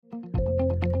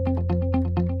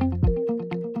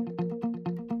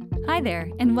Hi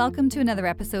there, and welcome to another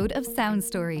episode of Sound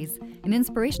Stories, an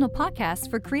inspirational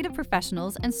podcast for creative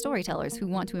professionals and storytellers who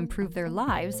want to improve their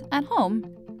lives at home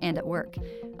and at work.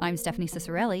 I'm Stephanie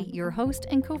Ciccarelli, your host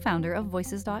and co-founder of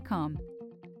Voices.com.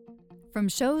 From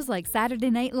shows like Saturday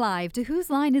Night Live to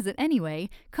Whose Line Is It Anyway,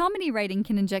 comedy writing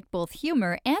can inject both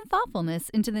humor and thoughtfulness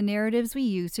into the narratives we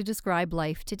use to describe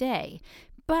life today.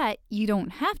 But you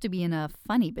don't have to be in a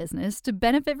funny business to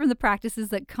benefit from the practices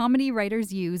that comedy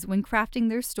writers use when crafting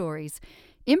their stories.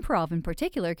 Improv in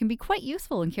particular can be quite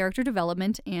useful in character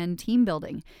development and team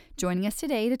building. Joining us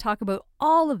today to talk about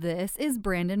all of this is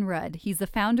Brandon Rudd. He's the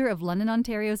founder of London,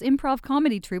 Ontario's improv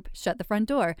comedy troupe, Shut the Front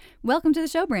Door. Welcome to the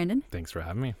show, Brandon. Thanks for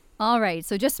having me. All right,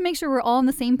 so just to make sure we're all on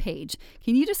the same page,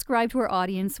 can you describe to our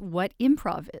audience what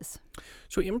improv is?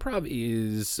 So improv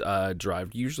is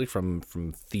derived usually from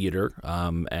theater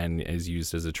and is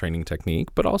used as a training technique,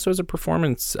 but also as a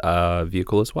performance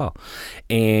vehicle as well.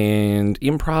 And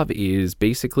improv is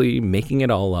basically making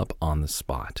it all up on the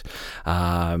spot,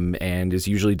 and is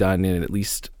usually done in at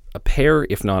least a pair,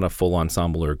 if not a full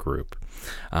ensemble or group.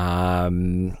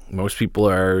 Most people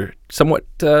are somewhat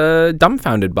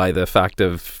dumbfounded by the fact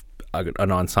of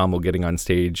an ensemble getting on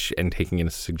stage and taking in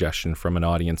a suggestion from an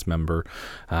audience member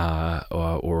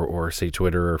or say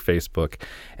Twitter or Facebook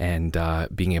and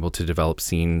being able to develop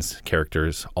scenes,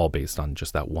 characters, all based on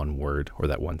just that one word or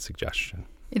that one suggestion.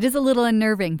 It is a little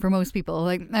unnerving for most people.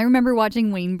 Like, I remember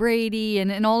watching Wayne Brady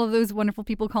and all of those wonderful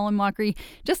people, Colin Mockery,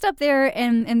 just up there,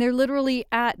 and they're literally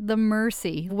at the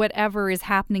mercy of whatever is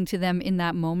happening to them in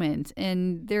that moment.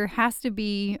 And there has to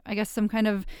be, I guess, some kind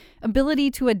of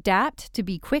ability to adapt, to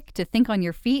be quick, to think on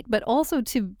your feet, but also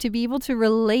to be able to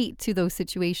relate to those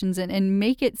situations and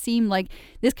make it seem like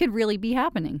this could really be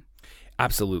happening.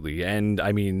 Absolutely. And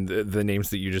I mean, the names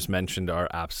that you just mentioned are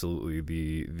absolutely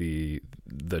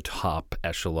the top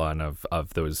echelon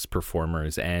of those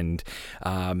performers. And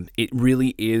it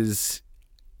really is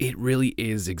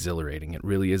exhilarating. It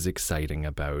really is exciting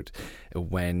about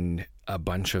when a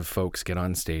bunch of folks get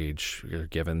on stage, you're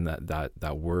given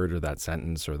that word or that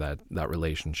sentence or that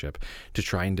relationship to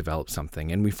try and develop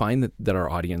something. And we find that our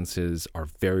audiences are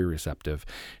very receptive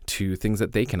to things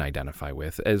that they can identify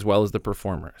with, as well as the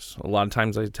performers. A lot of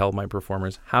times I tell my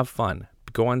performers, have fun,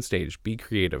 go on stage, be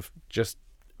creative, just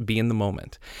be in the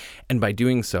moment. And by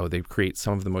doing so, they create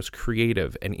some of the most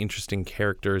creative and interesting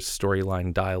characters,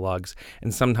 storyline, dialogues,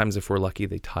 and sometimes, if we're lucky,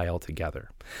 they tie all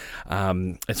together.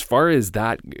 As far as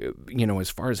that, as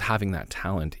far as having that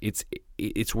talent,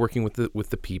 it's working with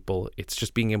the people. It's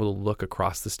just being able to look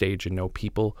across the stage and know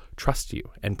people trust you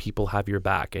and people have your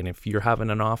back. And if you're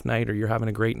having an off night or you're having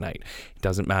a great night, it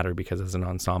doesn't matter, because as an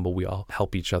ensemble, we all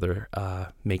help each other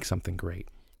make something great.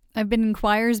 I've been in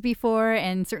choirs before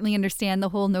and certainly understand the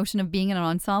whole notion of being in an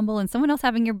ensemble and someone else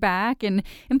having your back and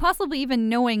possibly even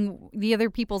knowing the other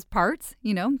people's parts,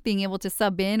 being able to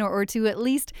sub in or to at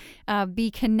least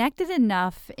be connected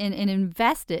enough and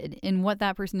invested in what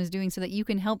that person is doing so that you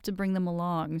can help to bring them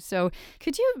along. So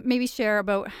could you maybe share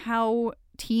about how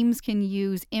teams can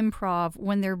use improv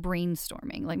when they're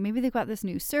brainstorming? Like maybe they've got this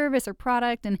new service or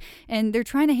product and they're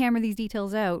trying to hammer these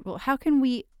details out. Well, how can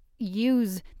we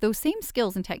use those same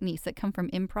skills and techniques that come from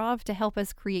improv to help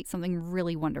us create something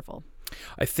really wonderful?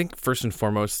 I think first and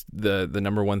foremost, the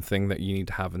number one thing that you need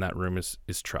to have in that room is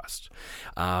trust.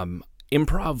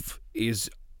 Improv is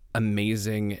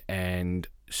amazing and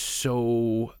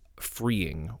so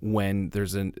freeing when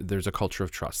there's a culture of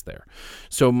trust there.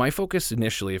 So my focus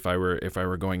initially, if I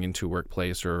were going into a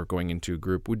workplace or going into a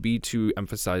group, would be to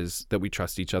emphasize that we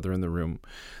trust each other in the room,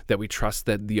 that we trust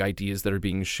that the ideas that are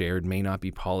being shared may not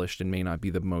be polished and may not be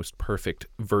the most perfect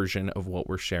version of what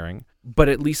we're sharing, but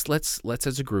at least let's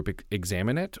as a group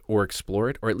examine it or explore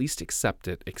it, or at least accept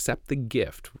the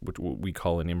gift. What we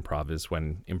call in improv is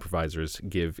when improvisers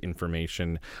give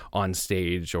information on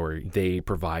stage, or they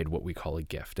provide what we call a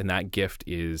gift. And that gift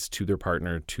is to their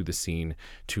partner, to the scene,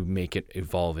 to make it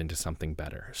evolve into something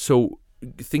better. So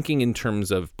thinking in terms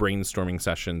of brainstorming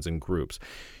sessions and groups,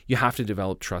 you have to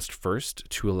develop trust first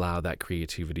to allow that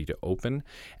creativity to open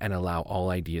and allow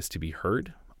all ideas to be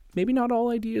heard. Maybe not all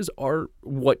ideas are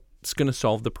what's going to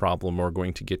solve the problem or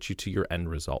going to get you to your end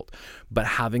result, but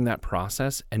having that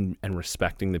process and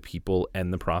respecting the people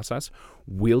and the process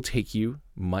will take you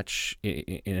much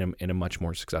in a much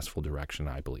more successful direction,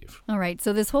 I believe. All right.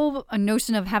 So this whole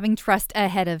notion of having trust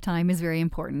ahead of time is very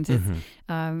important. It's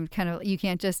kind of, you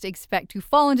can't just expect to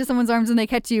fall into someone's arms when they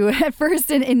catch you at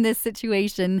first in this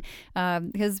situation,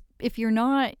 because if you're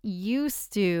not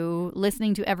used to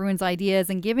listening to everyone's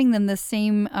ideas and giving them the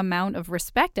same amount of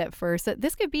respect at first,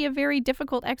 this could be a very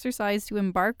difficult exercise to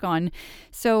embark on.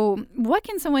 So what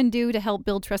can someone do to help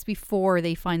build trust before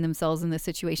they find themselves in this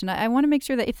situation? I want to make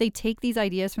sure that if they take these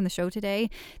ideas from the show today,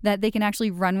 that they can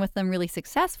actually run with them really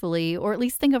successfully, or at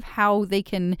least think of how they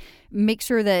can make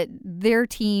sure that their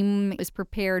team is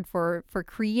prepared for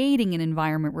creating an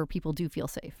environment where people do feel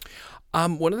safe.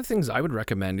 One of the things I would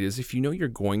recommend is if you know you're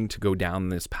going to go down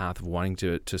this path of wanting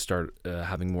to start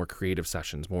having more creative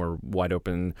sessions, more wide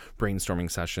open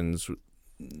brainstorming sessions,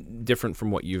 different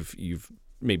from what you've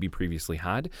maybe previously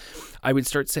had, I would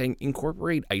start saying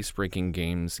incorporate ice-breaking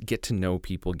games, get to know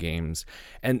people games.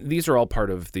 And these are all part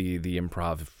of the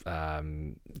improv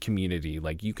community.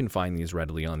 Like, you can find these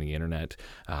readily on the internet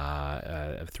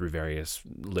through various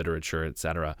literature,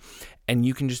 etc. And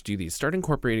you can just do these. Start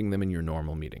incorporating them in your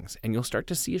normal meetings, and you'll start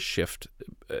to see a shift,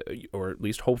 or at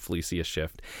least hopefully see a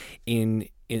shift in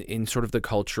sort of the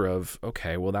culture of,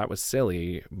 okay, well, that was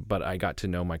silly, but I got to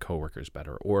know my coworkers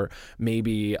better. Or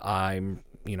maybe I'm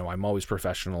always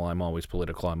professional, I'm always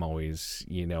political, I'm always,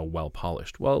 well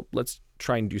polished. Well, let's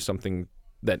try and do something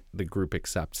that the group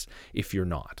accepts if you're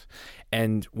not.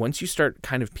 And once you start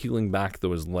kind of peeling back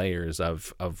those layers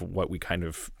of what we kind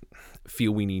of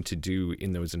feel we need to do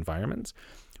in those environments,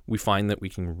 we find that we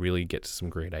can really get to some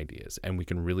great ideas, and we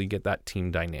can really get that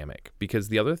team dynamic. Because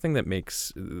the other thing that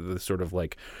makes the sort of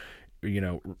like,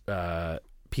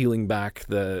 peeling back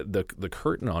the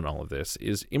curtain on all of this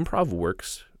is improv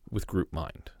works with group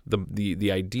mind.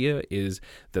 The idea is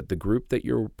that the group that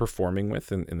you're performing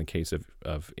with, in the case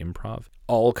of improv,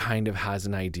 all kind of has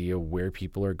an idea where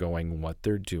people are going, what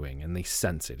they're doing, and they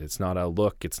sense it. It's not a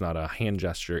look, it's not a hand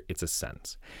gesture, it's a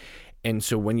sense. And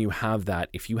so when you have that,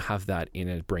 if you have that in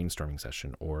a brainstorming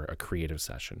session or a creative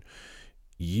session,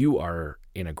 you are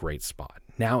in a great spot.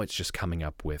 Now it's just coming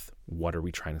up with, what are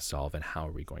we trying to solve and how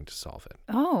are we going to solve it?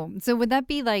 Oh, so would that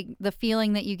be like the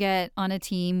feeling that you get on a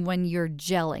team when you're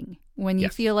gelling? When you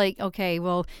feel like, okay,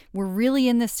 well, we're really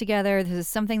in this together. This is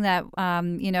something that,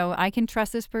 I can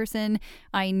trust this person.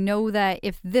 I know that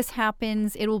if this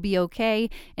happens, it will be okay.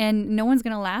 And no one's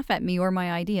going to laugh at me or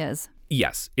my ideas.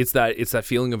 Yes, it's that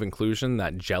feeling of inclusion,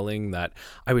 that gelling, that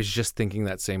I was just thinking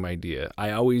that same idea.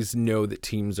 I always know that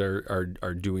teams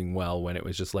are doing well when it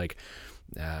was just like,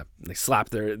 they slap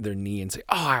their knee and say,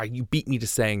 you beat me to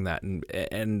saying that.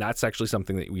 And that's actually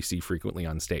something that we see frequently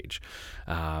on stage.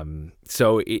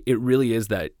 So it really is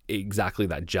exactly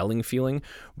that gelling feeling,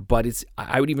 but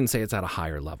I would even say it's at a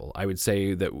higher level. I would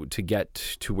say that to get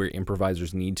to where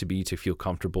improvisers need to be to feel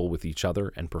comfortable with each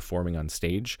other and performing on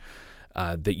stage,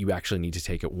 that you actually need to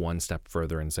take it one step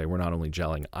further and say, we're not only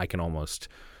gelling, I can almost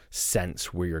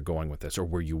sense where you're going with this, or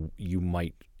where you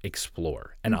might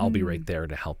explore, and I'll be right there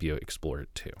to help you explore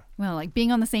it too. Well, like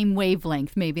being on the same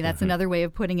wavelength, maybe that's another way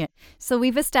of putting it. So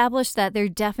we've established that there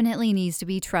definitely needs to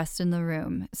be trust in the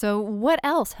room. So what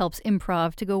else helps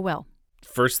improv to go well?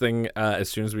 First thing, as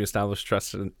soon as we establish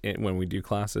trust when we do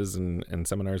classes and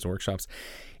seminars and workshops,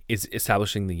 is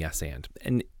establishing the yes and.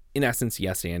 And in essence,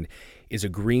 yes and is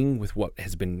agreeing with what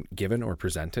has been given or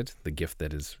presented, the gift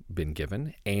that has been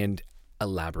given, and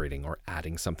elaborating or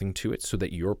adding something to it so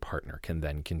that your partner can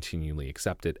then continually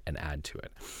accept it and add to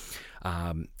it.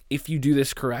 If you do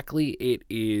this correctly, it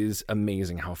is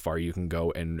amazing how far you can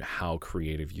go and how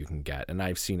creative you can get. And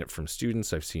I've seen it from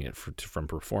students. I've seen it from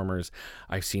performers.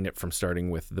 I've seen it from starting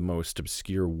with the most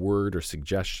obscure word or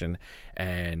suggestion,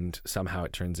 and somehow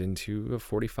it turns into a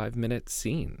 45-minute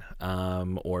scene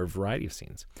or a variety of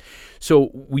scenes.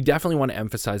 So we definitely want to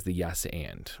emphasize the yes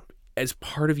and. As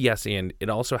part of yes and, it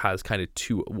also has kind of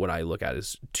what I look at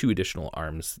as two additional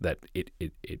arms that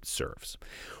it serves.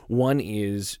 One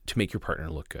is to make your partner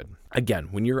look good. Again,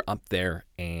 when you're up there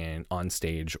and on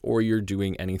stage, or you're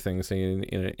doing anything, say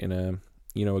in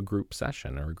a group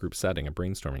session or a group setting, a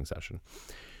brainstorming session,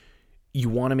 you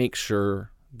want to make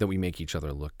sure that we make each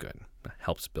other look good. It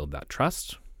helps build that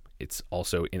trust. It's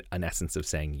also an essence of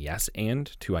saying yes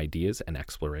and to ideas and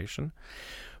exploration.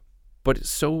 But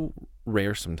it's so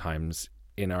rare sometimes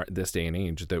in this day and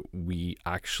age that we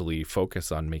actually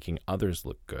focus on making others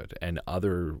look good and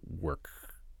other work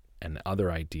and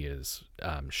other ideas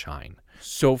shine.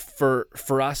 So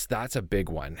for us, that's a big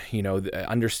one.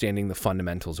 Understanding the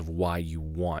fundamentals of why you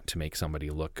want to make somebody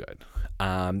look good.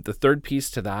 The third piece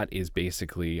to that is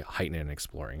basically heightening and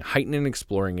exploring. Heightening and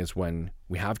exploring is when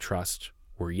we have trust,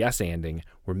 we're yes-anding,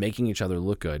 we're making each other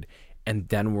look good, and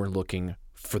then we're looking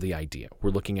for the idea. We're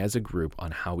looking as a group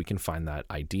on how we can find that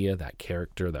idea, that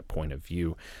character, that point of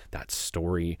view, that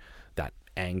story, that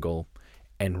angle,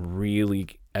 and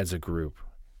really as a group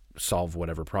solve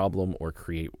whatever problem or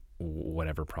create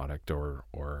whatever product or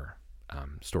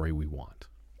story we want.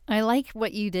 I like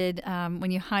what you did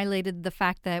when you highlighted the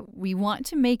fact that we want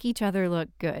to make each other look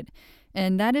good.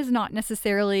 And that is not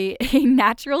necessarily a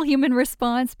natural human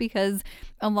response, because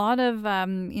a lot of,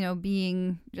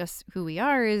 being just who we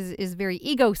are is very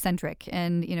egocentric,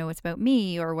 and, it's about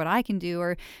me or what I can do,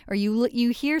 or you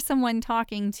hear someone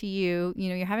talking to you,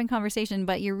 you're having conversation,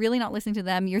 but you're really not listening to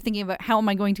them. You're thinking about, how am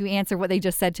I going to answer what they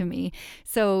just said to me?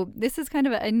 So this is kind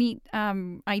of a neat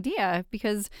idea,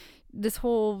 because this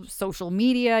whole social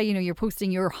media, you're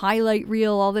posting your highlight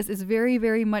reel, all this is very,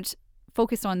 very much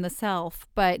focused on the self.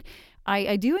 But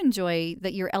I do enjoy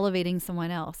that you're elevating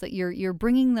someone else, that you're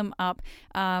bringing them up,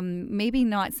 maybe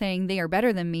not saying they are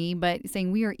better than me, but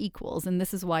saying we are equals, and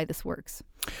this is why this works.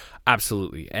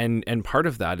 Absolutely. And part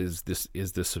of that is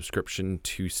the subscription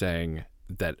to saying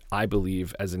that I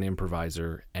believe as an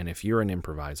improviser, and if you're an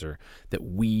improviser, that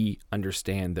we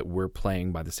understand that we're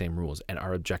playing by the same rules and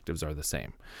our objectives are the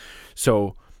same.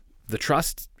 So the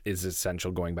trust is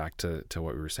essential, going back to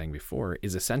what we were saying before,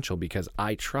 is essential because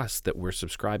I trust that we're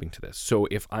subscribing to this. So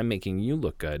if I'm making you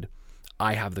look good,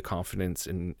 I have the confidence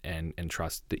and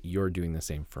trust that you're doing the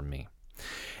same for me.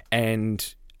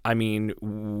 And I mean,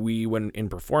 when in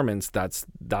performance, that's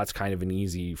kind of an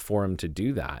easy forum to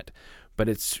do that. But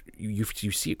it's you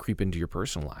see it creep into your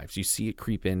personal lives. You see it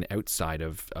creep in outside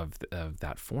of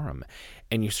that forum,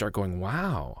 and you start going,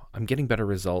 "Wow, I'm getting better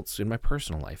results in my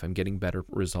personal life. I'm getting better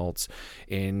results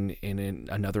in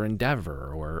another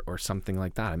endeavor or something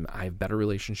like that. I have better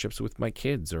relationships with my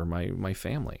kids or my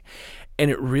family," and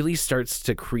it really starts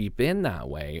to creep in that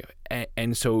way.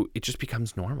 And so it just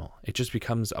becomes normal. It just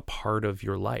becomes a part of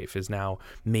your life, is now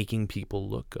making people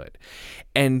look good.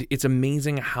 And it's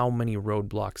amazing how many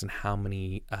roadblocks and how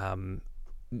many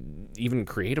even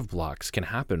creative blocks can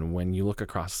happen when you look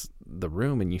across the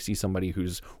room and you see somebody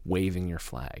who's waving your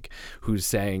flag, who's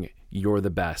saying, "You're the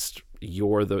best.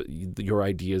 Your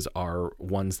ideas are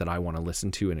ones that I want to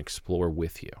listen to and explore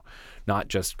with you. Not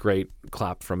just great,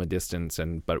 clap from a distance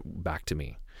but back to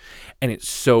me." And it's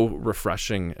so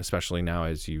refreshing, especially now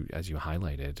as you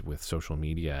highlighted with social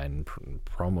media and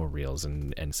promo reels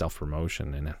and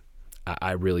self-promotion. And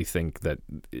I really think that,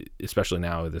 especially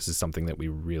now, this is something that we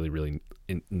really, really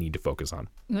need to focus on.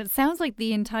 It sounds like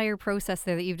the entire process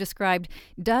there that you've described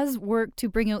does work to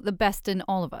bring out the best in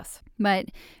all of us.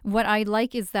 But what I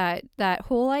like is that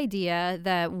whole idea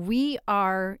that we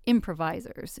are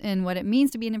improvisers. And what it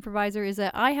means to be an improviser is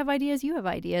that I have ideas, you have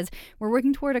ideas. We're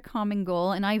working toward a common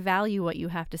goal, and I value what you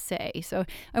have to say. So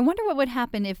I wonder what would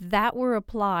happen if that were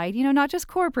applied, not just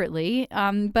corporately,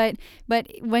 but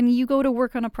when you go to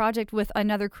work on a project with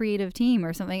another creative team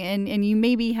or something, and you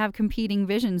maybe have competing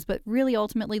visions, but really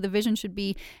ultimately the vision should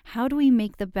be, how do we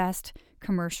make the best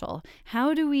commercial?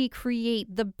 How do we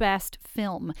create the best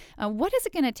film? What is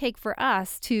it going to take for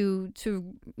us to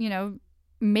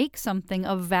make something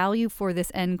of value for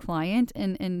this end client,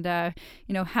 and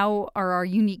how are our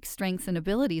unique strengths and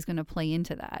abilities going to play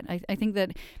into that? I think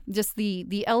that just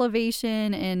the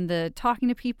elevation and the talking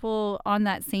to people on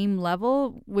that same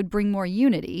level would bring more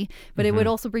unity, but it would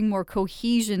also bring more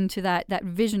cohesion to that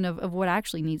vision of what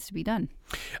actually needs to be done.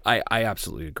 I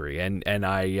absolutely agree, and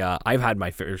I've had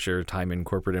my fair share of time in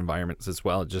corporate environments as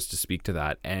well, just to speak to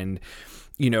that. And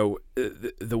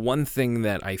the one thing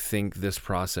that I think this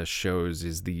process shows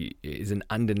is an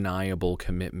undeniable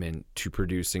commitment to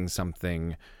producing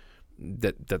something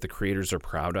that the creators are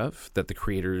proud of, that the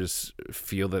creators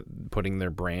feel that putting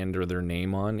their brand or their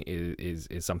name on is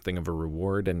something of a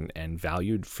reward and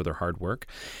valued for their hard work.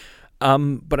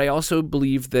 But I also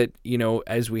believe that,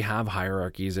 as we have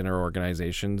hierarchies in our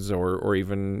organizations or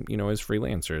even, as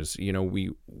freelancers,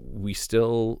 we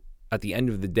still, at the end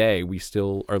of the day, we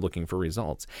still are looking for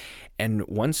results. And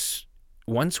once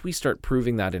we start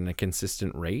proving that in a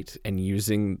consistent rate and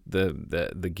using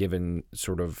the given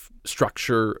sort of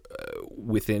structure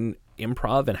within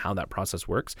improv and how that process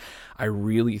works, I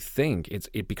really think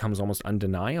it becomes almost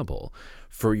undeniable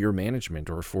for your management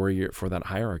or for that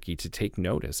hierarchy to take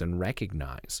notice and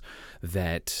recognize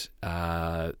that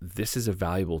this is a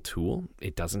valuable tool.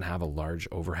 It doesn't have a large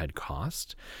overhead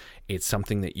cost. It's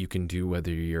something that you can do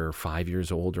whether you're 5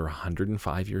 years old or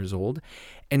 105 years old.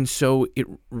 And so it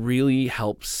really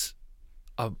helps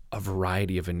a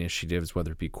variety of initiatives,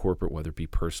 whether it be corporate, whether it be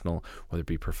personal, whether it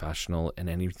be professional, and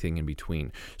anything in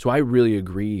between. So I really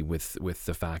agree with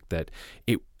the fact that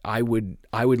I would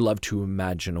love to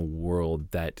imagine a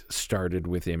world that started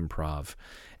with improv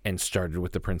and started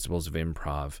with the principles of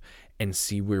improv and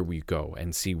see where we go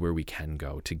and see where we can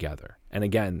go together. And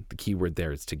again, the key word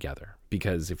there is together,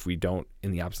 because if we don't,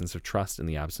 in the absence of trust, in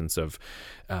the absence of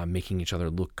making each other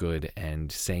look good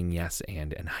and saying yes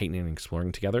and heightening and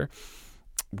exploring together,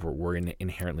 we're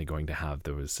inherently going to have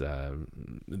those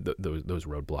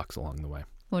roadblocks along the way.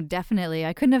 Well, definitely.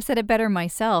 I couldn't have said it better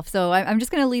myself. So I'm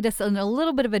just going to lead us in a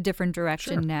little bit of a different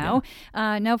direction now.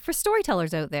 Yeah. Now, for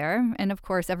storytellers out there, and of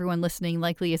course, everyone listening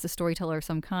likely is a storyteller of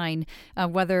some kind,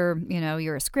 whether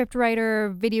you're a script writer,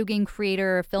 video game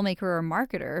creator, filmmaker, or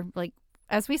marketer, like,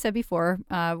 as we said before,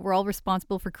 we're all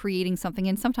responsible for creating something,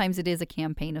 and sometimes it is a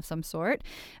campaign of some sort.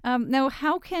 Now,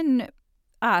 how can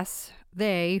us,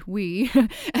 we,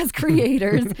 as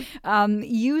creators,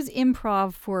 use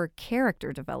improv for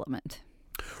character development?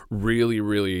 Really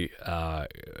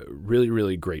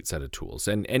great set of tools.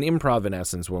 And improv, in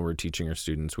essence, when we're teaching our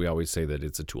students, we always say that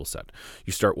it's a tool set.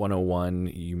 You start 101,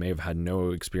 you may have had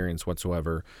no experience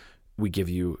whatsoever. We give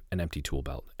you an empty tool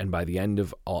belt. And by the end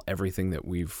of everything that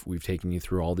we've taken you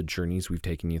through, all the journeys we've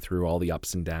taken you through, all the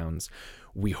ups and downs,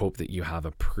 we hope that you have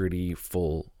a pretty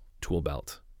full tool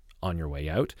belt on your way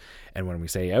out. And when we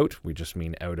say out, we just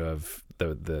mean out of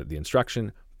the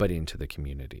instruction, but into the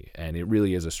community. And it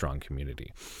really is a strong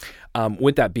community.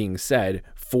 With that being said,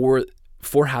 for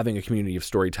having a community of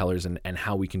storytellers and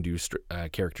how we can do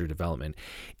character development,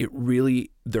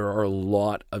 there are a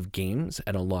lot of games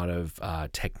and a lot of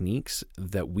techniques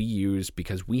that we use,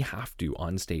 because we have to,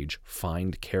 on stage,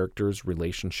 find characters,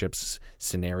 relationships,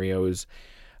 scenarios,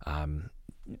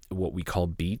 what we call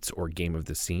beats or game of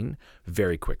the scene,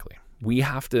 very quickly. We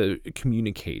have to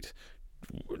communicate,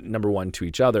 number one, to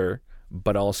each other,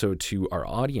 but also to our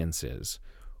audiences,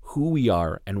 who we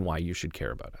are and why you should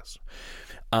care about us.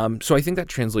 So I think that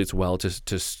translates well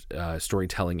to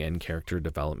storytelling and character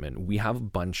development. We have a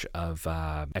bunch of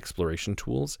exploration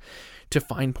tools to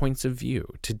find points of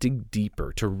view, to dig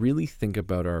deeper, to really think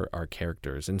about our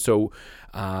characters. And so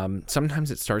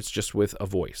sometimes it starts just with a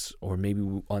voice, or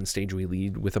maybe on stage we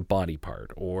lead with a body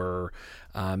part, or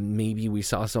maybe we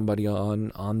saw somebody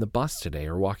on the bus today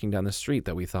or walking down the street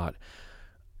that we thought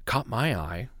caught my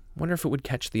eye. Wonder if it would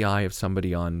catch the eye of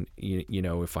somebody on,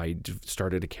 if I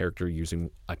started a character using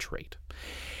a trait.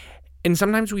 And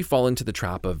sometimes we fall into the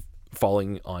trap of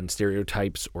falling on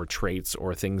stereotypes or traits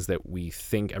or things that we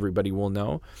think everybody will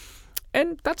know.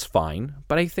 And that's fine.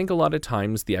 But I think a lot of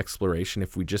times the exploration,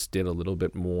 if we just did a little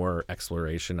bit more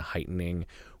exploration, heightening,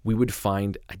 we would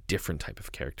find a different type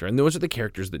of character. And those are the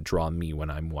characters that draw me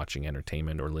when I'm watching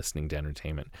entertainment or listening to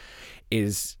entertainment,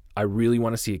 is I really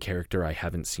want to see a character I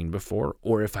haven't seen before,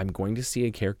 or if I'm going to see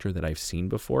a character that I've seen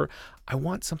before, I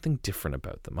want something different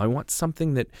about them. I want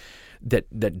something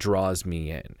that draws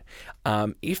me in.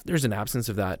 If there's an absence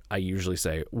of that, I usually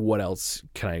say, what else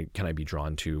can I be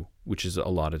drawn to? Which is a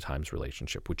lot of times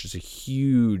relationship, which is a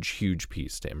huge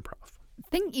piece to improv. I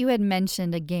think you had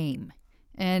mentioned a game.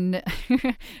 And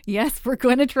yes, we're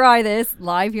going to try this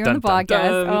live here on the podcast.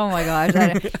 Dun. Oh my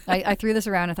gosh. I threw this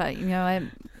around and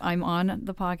thought, I'm on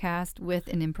the podcast with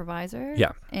an improviser.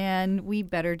 Yeah. And we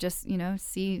better just,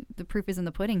 see the proof is in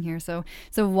the pudding here. So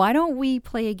why don't we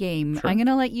play a game? Sure. I'm going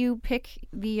to let you pick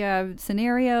the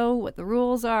scenario, what the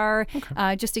rules are,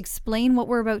 just explain what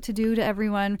we're about to do to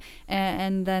everyone,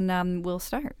 and then we'll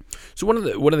start. So one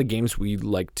of the games we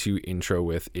like to intro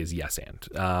with is Yes And.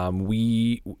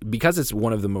 Because it's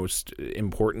one of the most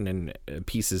important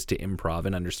pieces to improv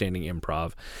and understanding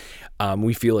improv,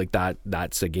 we feel like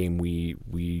that's a game we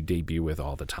debut with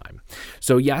all the time.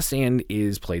 So Yes And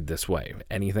is played this way.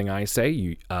 Anything I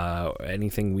say,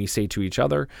 anything we say to each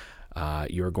other,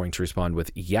 you're going to respond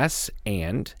with yes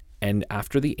and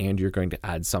after the and, you're going to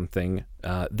add something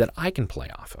that I can play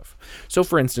off of. So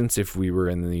for instance, if we were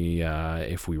in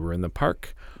the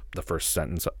park, the first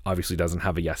sentence obviously doesn't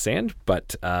have a yes and,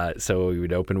 but so we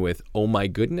would open with, oh my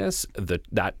goodness,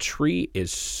 that tree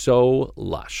is so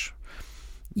lush.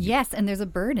 Yes, and there's a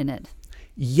bird in it.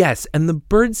 Yes, and the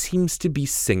bird seems to be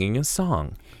singing a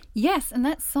song. Yes, and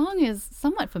that song is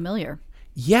somewhat familiar.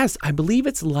 Yes, I believe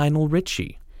it's Lionel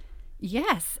Richie.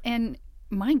 Yes, and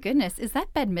my goodness, is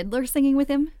that Bette Midler singing with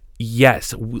him?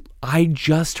 Yes, I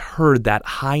just heard that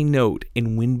high note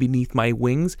in Wind Beneath My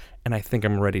Wings, and I think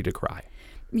I'm ready to cry.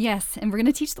 Yes, and we're going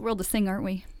to teach the world to sing, aren't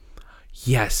we?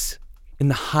 Yes, in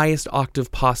the highest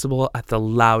octave possible at the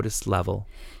loudest level.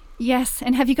 Yes,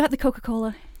 and have you got the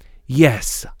Coca-Cola?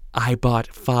 Yes, I bought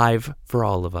 5 for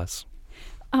all of us.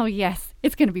 Oh, yes.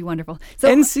 It's going to be wonderful. So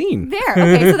End scene. There.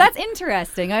 Okay, so that's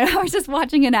interesting. I was just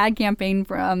watching an ad campaign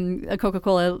from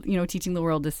Coca-Cola, teaching the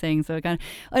world to sing. So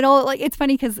it's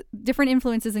funny because different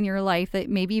influences in your life that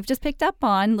maybe you've just picked up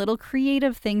on, little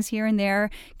creative things here and there,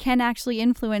 can actually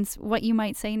influence what you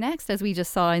might say next, as we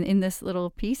just saw in this little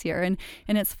piece here. And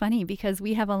it's funny because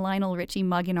we have a Lionel Richie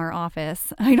mug in our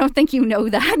office. I don't think you know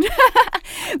that.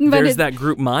 There's that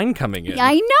group mind coming in.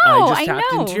 I know. I just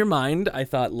tapped into your mind. I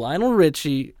thought Lionel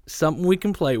Richie, something we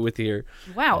can play with here.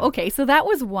 Wow. Okay. So that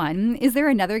was one. Is there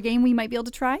another game we might be able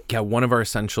to try? Yeah. One of our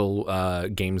essential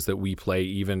games that we play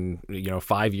even,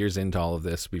 5 years into all of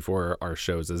this before our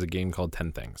shows is a game called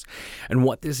 10 Things. And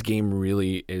what this game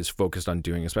really is focused on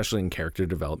doing, especially in character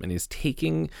development, is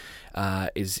taking,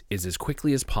 is as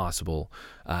quickly as possible,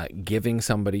 giving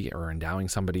somebody or endowing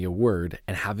somebody a word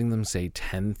and having them say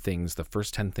 10 things, the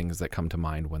first 10 things that come to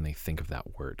mind when they think of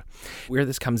that word. Where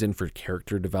this comes in for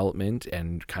character development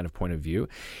and kind of point of view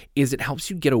is it helps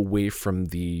you get away from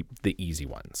the easy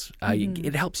ones.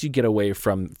 It helps you get away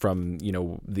from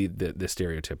the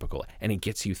stereotypical, and it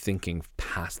gets you thinking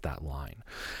past that line.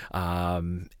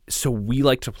 So we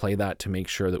like to play that to make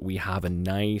sure that we have a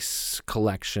nice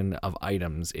collection of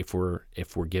items if we're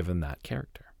given that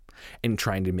character, and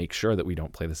trying to make sure that we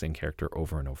don't play the same character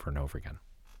over and over and over again.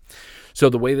 So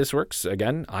the way this works,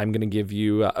 again, I'm going to give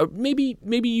you maybe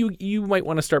you might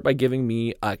want to start by giving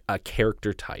me a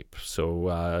character type.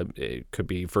 So it could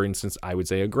be, for instance, I would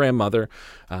say a grandmother.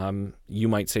 You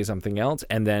might say something else,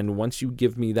 and then once you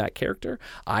give me that character,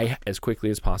 I, as quickly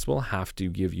as possible, have to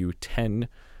give you 10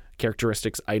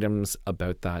 characteristics, items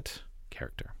about that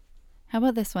character. How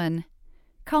about this one?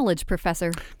 College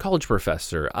professor. College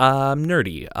professor.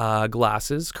 Nerdy.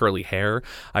 Glasses, curly hair.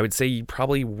 I would say he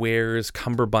probably wears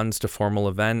cummerbunds to formal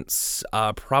events.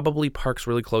 Probably parks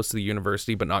really close to the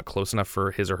university, but not close enough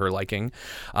for his or her liking.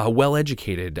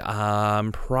 Well-educated.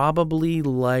 Probably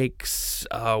likes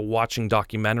watching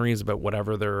documentaries about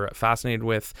whatever they're fascinated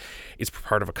with. Is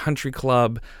part of a country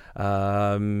club.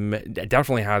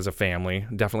 Definitely has a family,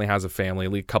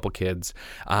 a couple kids,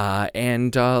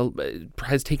 and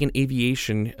has taken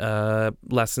aviation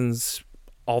lessons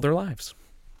all their lives.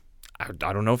 I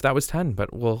don't know if that was 10, but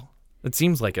it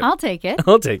seems like it. I'll take it.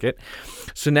 I'll take it.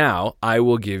 So now I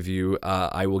will give you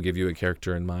a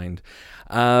character in mind.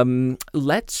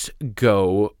 Let's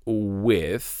go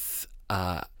with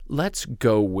Rockstar.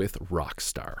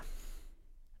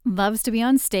 Loves to be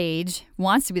on stage,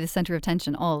 wants to be the center of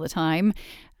attention all the time,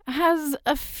 has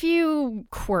a few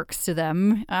quirks to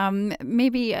them,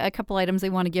 maybe a couple items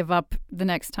they want to give up the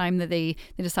next time that they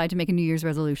decide to make a New Year's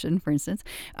resolution, for instance.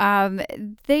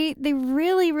 They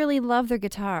really, really love their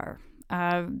guitar.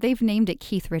 They've named it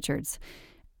Keith Richards.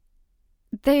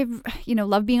 They've,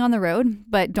 love being on the road,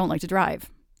 but don't like to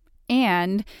drive.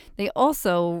 And they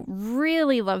also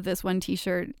really love this one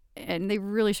t-shirt, and they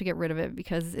really should get rid of it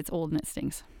because it's old and it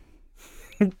stinks.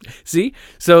 See?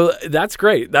 So that's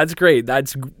great.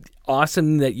 That's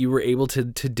awesome that you were able to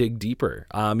dig deeper.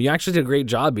 You actually did a great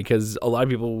job because a lot of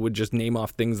people would just name off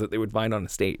things that they would find on a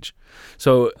stage.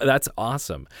 So that's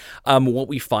awesome. What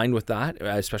we find with that,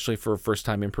 especially for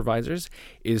first-time improvisers,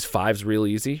 is 5's real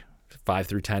easy. 5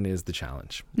 through 10 is the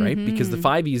challenge, right? Mm-hmm. Because the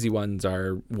 5 easy ones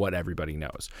are what everybody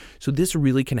knows. So this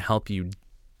really can help you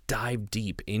dive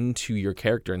deep into your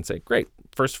character and say, great,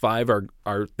 first 5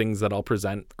 are things that I'll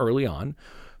present early on.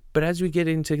 But as we get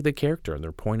into the character and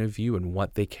their point of view and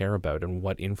what they care about and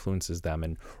what influences them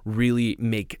and really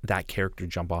make that character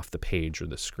jump off the page or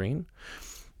the screen,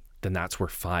 then that's where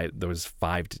those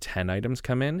 5 to 10 items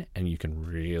come in, and you can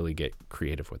really get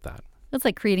creative with that. That's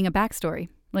like creating a backstory.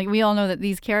 Like, we all know that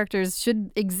these characters should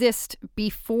exist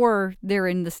before they're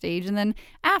in the stage and then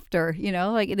after,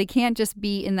 like they can't just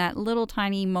be in that little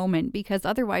tiny moment, because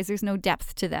otherwise there's no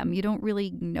depth to them. You don't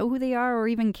really know who they are or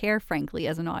even care, frankly,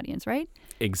 as an audience, right?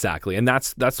 Exactly. And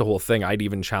that's the whole thing. I'd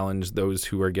even challenge those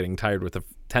who are getting tired with the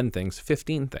 10 things,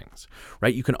 15 things,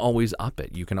 right? You can always up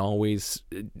it. You can always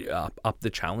up the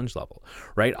challenge level,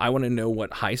 right? I want to know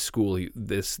what high school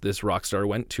this rock star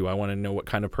went to. I want to know what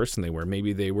kind of person they were.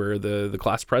 Maybe they were the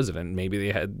class president.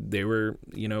 Maybe they were,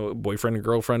 boyfriend and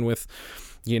girlfriend with,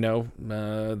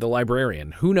 the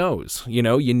librarian. Who knows?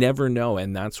 You never know.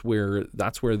 And that's where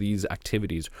these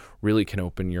activities really can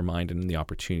open your mind and the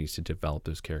opportunities to develop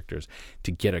those characters,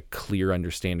 to get a clear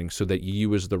understanding so that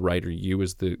you as the writer, you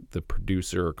as the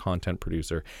producer or content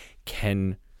producer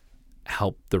can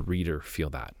help the reader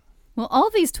feel that. Well, all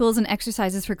these tools and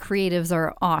exercises for creatives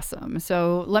are awesome.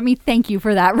 So let me thank you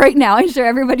for that right now. I'm sure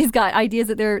everybody's got ideas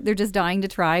that they're just dying to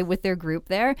try with their group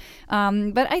there.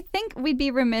 But I think we'd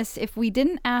be remiss if we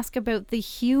didn't ask about the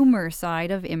humor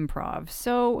side of improv.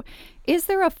 So is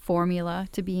there a formula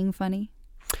to being funny?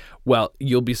 Well,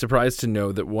 you'll be surprised to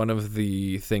know that one of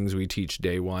the things we teach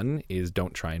day one is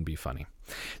don't try and be funny.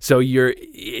 So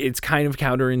it's kind of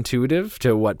counterintuitive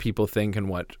to what people think and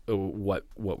what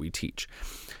we teach.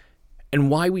 And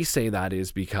why we say that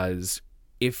is because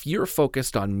if you're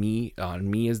focused on me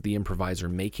as the improviser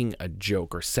making a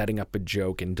joke or setting up a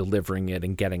joke and delivering it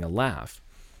and getting a laugh,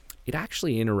 it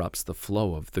actually interrupts the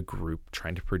flow of the group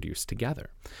trying to produce together.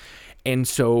 And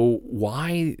so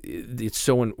why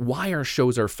our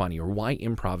shows are funny or why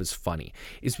improv is funny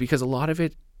is because a lot of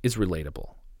it is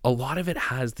relatable. A lot of it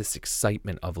has this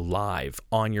excitement of live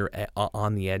on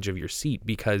the edge of your seat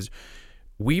because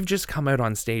we've just come out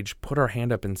on stage, put our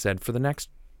hand up and said, for the next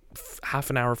half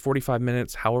an hour, 45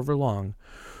 minutes, however long,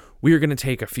 we are going to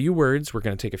take a few words, we're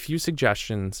going to take a few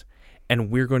suggestions,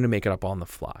 and we're going to make it up on the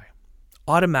fly.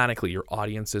 Automatically, your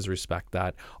audiences respect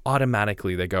that.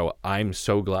 Automatically, they go, I'm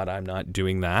so glad I'm not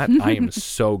doing that. I am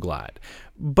so glad.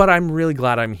 But I'm really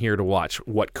glad I'm here to watch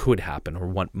what could happen or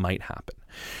what might happen.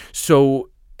 So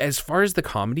as far as the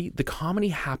comedy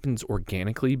happens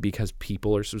organically because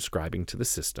people are subscribing to the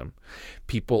system.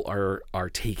 People are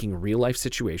taking real life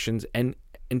situations and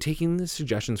taking the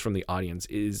suggestions from the audience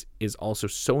is also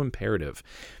so imperative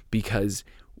because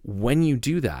when you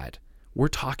do that, we're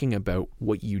talking about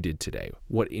what you did today,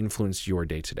 what influenced your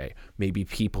day today, maybe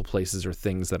people, places, or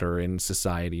things that are in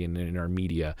society and in our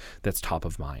media that's top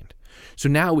of mind. So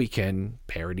now we can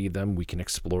parody them, we can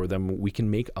explore them, we can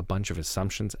make a bunch of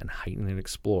assumptions and heighten and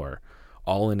explore,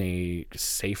 all in a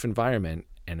safe environment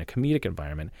and a comedic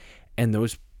environment, and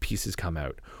those pieces come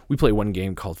out. We play one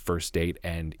game called First Date,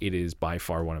 and it is by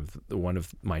far one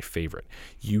of my favorite.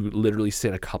 You literally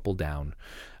sit a couple down,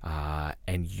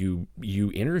 and you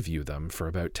interview them for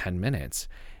about 10 minutes,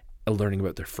 learning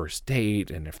about their first date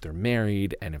and if they're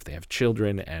married and if they have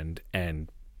children and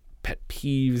pet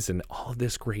peeves and all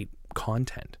this great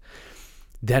content.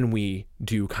 Then we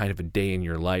do kind of a day in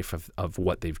your life of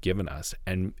what they've given us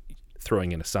and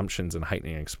throwing in assumptions and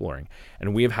heightening and exploring.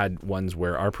 And we have had ones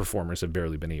where our performers have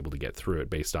barely been able to get through it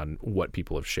based on what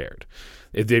people have shared.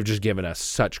 They've just given us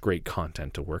such great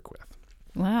content to work with.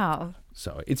 Wow.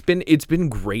 So it's been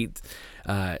great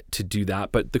to do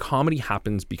that. But the comedy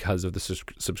happens because of the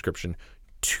subscription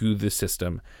to the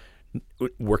system,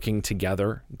 working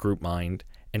together, group mind,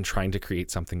 and trying to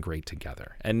create something great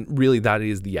together. And really that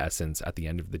is the essence at the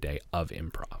end of the day of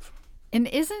improv. And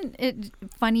isn't it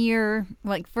funnier,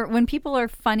 like for when people are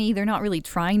funny, they're not really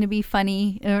trying to be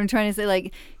funny. And I'm trying to say,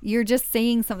 like, you're just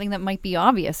saying something that might be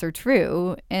obvious or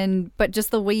true, but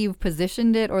just the way you've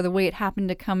positioned it or the way it happened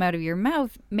to come out of your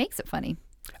mouth makes it funny.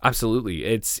 Absolutely.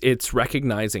 It's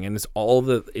recognizing, and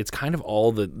it's kind of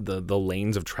all the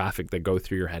lanes of traffic that go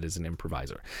through your head as an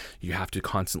improviser. You have to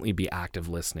constantly be active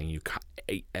listening.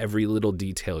 Every little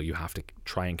detail you have to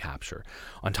try and capture.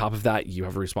 On top of that, you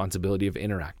have a responsibility of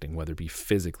interacting, whether it be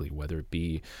physically, whether it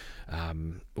be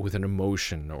with an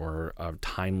emotion or a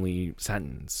timely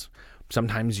sentence.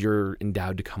 Sometimes you're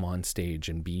endowed to come on stage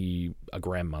and be a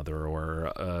grandmother or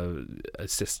a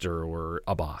sister or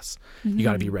a boss. Mm-hmm. You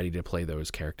got to be ready to play those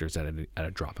characters at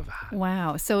a drop of a hat.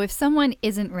 Wow. So if someone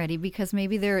isn't ready because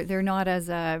maybe they're not as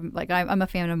like I'm a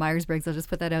fan of Myers-Briggs, I'll just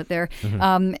put that out there.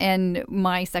 Mm-hmm. And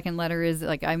my second letter is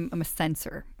like I'm a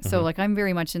sensor. So mm-hmm. like I'm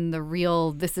very much in the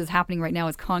real. This is happening right now.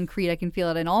 It's concrete. I can feel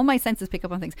it, and all my senses pick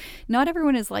up on things. Not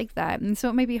everyone is like that, and so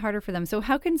it may be harder for them. So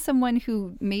how can someone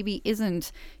who maybe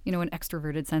isn't, an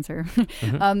extroverted sensor,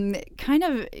 mm-hmm. Kind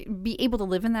of be able to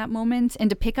live in that moment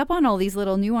and to pick up on all these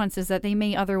little nuances that they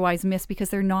may otherwise miss because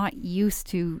they're not used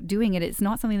to doing it. It's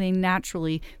not something they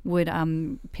naturally would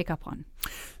pick up on.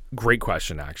 Great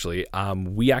question, actually.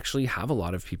 We actually have a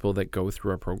lot of people that go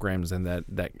through our programs and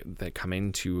that come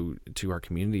into our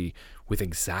community with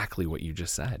exactly what you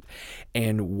just said.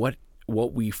 And what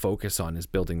we focus on is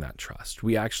building that trust.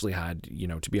 We actually had,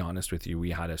 to be honest with you,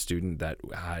 we had a student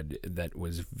that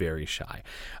was very shy,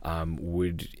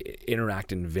 would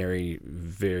interact in very,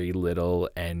 very little,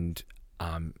 and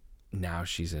now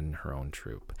she's in her own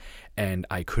troupe. And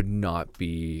I could not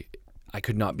be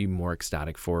more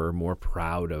ecstatic for her, more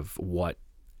proud of what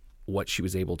she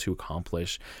was able to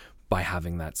accomplish by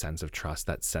having that sense of trust,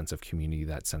 that sense of community,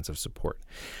 that sense of support.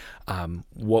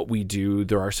 What we do,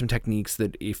 there are some techniques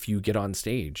that if you get on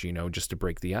stage, just to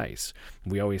break the ice,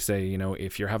 we always say,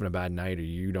 if you're having a bad night or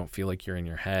you don't feel like you're in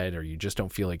your head or you just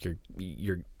don't feel like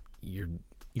you're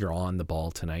you're on the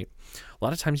ball tonight, a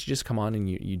lot of times you just come on and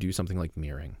you do something like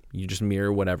mirroring. You just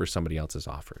mirror whatever somebody else has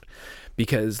offered,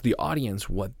 because the audience,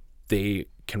 what they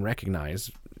can recognize,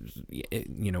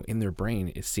 in their brain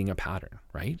is seeing a pattern,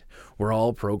 right? We're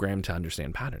all programmed to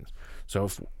understand patterns. So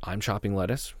if I'm chopping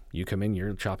lettuce, you come in,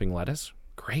 you're chopping lettuce,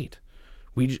 great.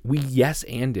 We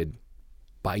yes-anded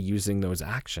by using those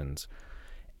actions.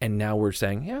 And now we're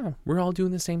saying, yeah, we're all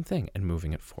doing the same thing and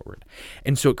moving it forward.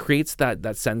 And so it creates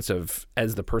that sense of,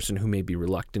 as the person who may be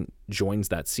reluctant joins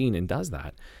that scene and does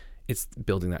that, it's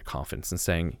building that confidence and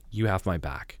saying, you have my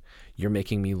back. You're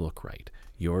making me look right.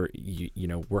 We're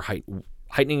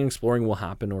heightening and exploring will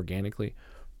happen organically.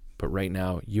 But right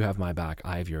now, you have my back.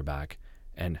 I have your back.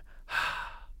 And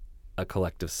a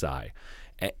collective sigh.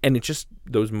 And it just,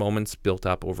 those moments built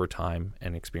up over time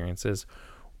and experiences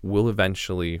will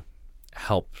eventually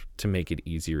help to make it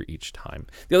easier each time.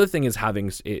 The other thing is coming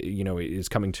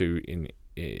to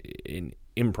in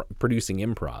producing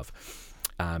improv.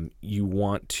 You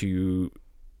want to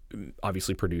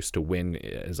obviously produce to win,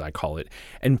 as I call it,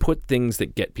 and put things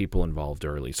that get people involved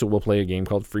early. So we'll play a game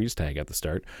called Freeze Tag at the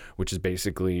start, which is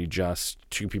basically just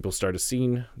two people start a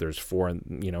scene. There's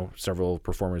several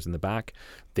performers in the back.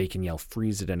 They can yell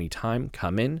freeze at any time,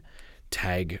 come in,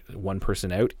 tag one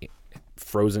person out,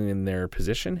 frozen in their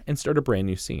position, and start a brand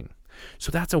new scene.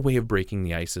 So that's a way of breaking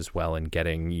the ice as well and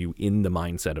getting you in the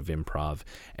mindset of improv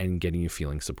and getting you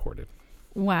feeling supported.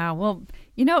 Wow. Well,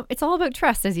 it's all about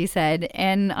trust, as you said.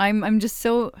 And I'm just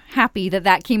so happy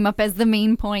that came up as the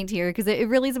main point here, because it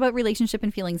really is about relationship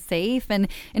and feeling safe. And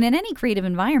in any creative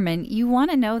environment, you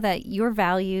want to know that you're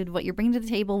valued, what you're bringing to the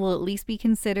table will at least be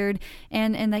considered,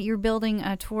 and that you're building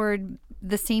toward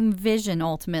the same vision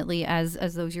ultimately as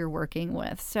those you're working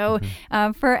with. So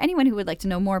for anyone who would like to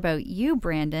know more about you,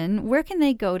 Brandon, where can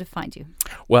they go to find you?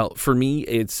 Well, for me,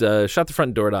 it's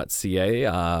shutthefrontdoor.ca.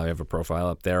 I have a profile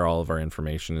up there. All of our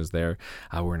information is there.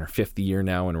 We're in our 5th year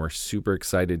now, and we're super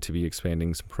excited to be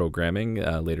expanding some programming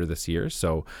later this year.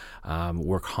 So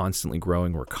we're constantly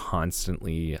growing. We're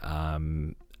constantly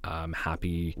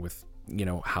happy with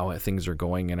how things are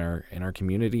going in our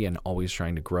community, and always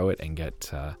trying to grow it and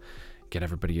get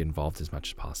everybody involved as much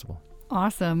as possible.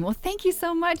 Awesome. Well, thank you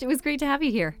so much. It was great to have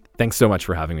you here. Thanks so much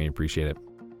for having me. Appreciate it.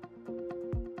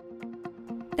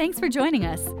 Thanks for joining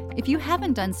us. If you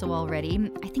haven't done so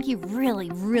already, I think you really,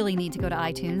 really need to go to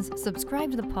iTunes,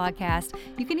 subscribe to the podcast.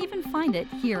 You can even find it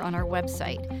here on our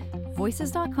website,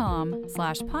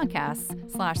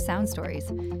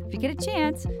 voices.com/podcasts/soundstories. If you get a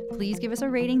chance, please give us a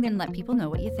rating, then let people know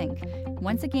what you think.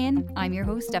 Once again, I'm your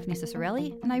host, Stephanie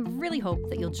Ciccarelli, and I really hope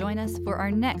that you'll join us for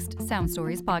our next Sound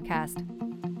Stories podcast.